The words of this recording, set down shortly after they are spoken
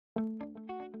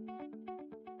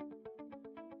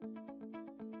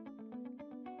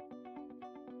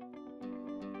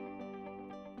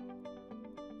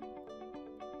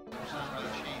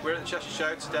We're at the Cheshire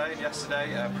Show today and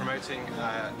yesterday promoting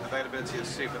availability of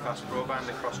super fast broadband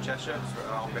across Cheshire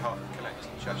on behalf of Connect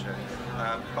Cheshire.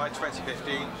 By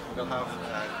 2015 we'll have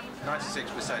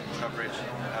 96% coverage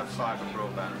of fibre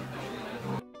broadband.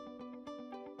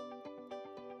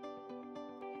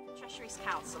 Cheshire East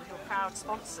Council, who are proud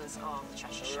sponsors of the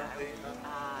Cheshire Show.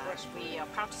 We are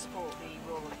proud to support the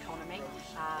rural economy.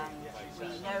 We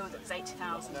know that there's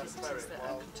 80,000 visitors that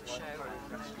come to the show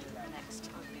over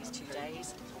these 2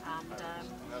 days, and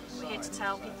we're here to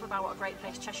tell people about what a great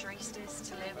place Cheshire East is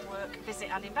to live, work, visit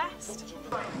and invest.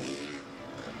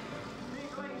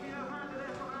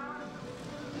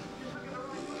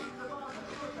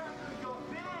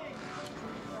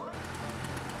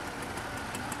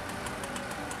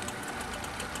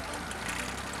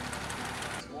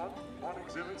 One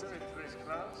exhibitor in this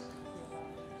class.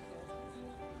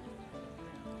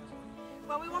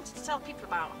 Well, we wanted to tell people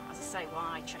about, as I say,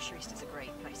 why Cheshire East is a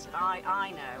great place to live.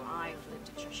 I know, I've lived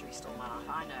in Cheshire East all my life,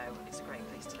 I know it's a great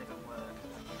place to live and work.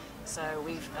 So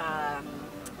we've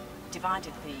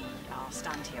divided our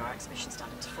stand here, our exhibition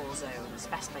stand, into 4 zones: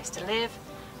 best place to live,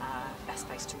 best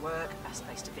place to work, best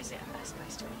place to visit and best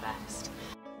place to invest.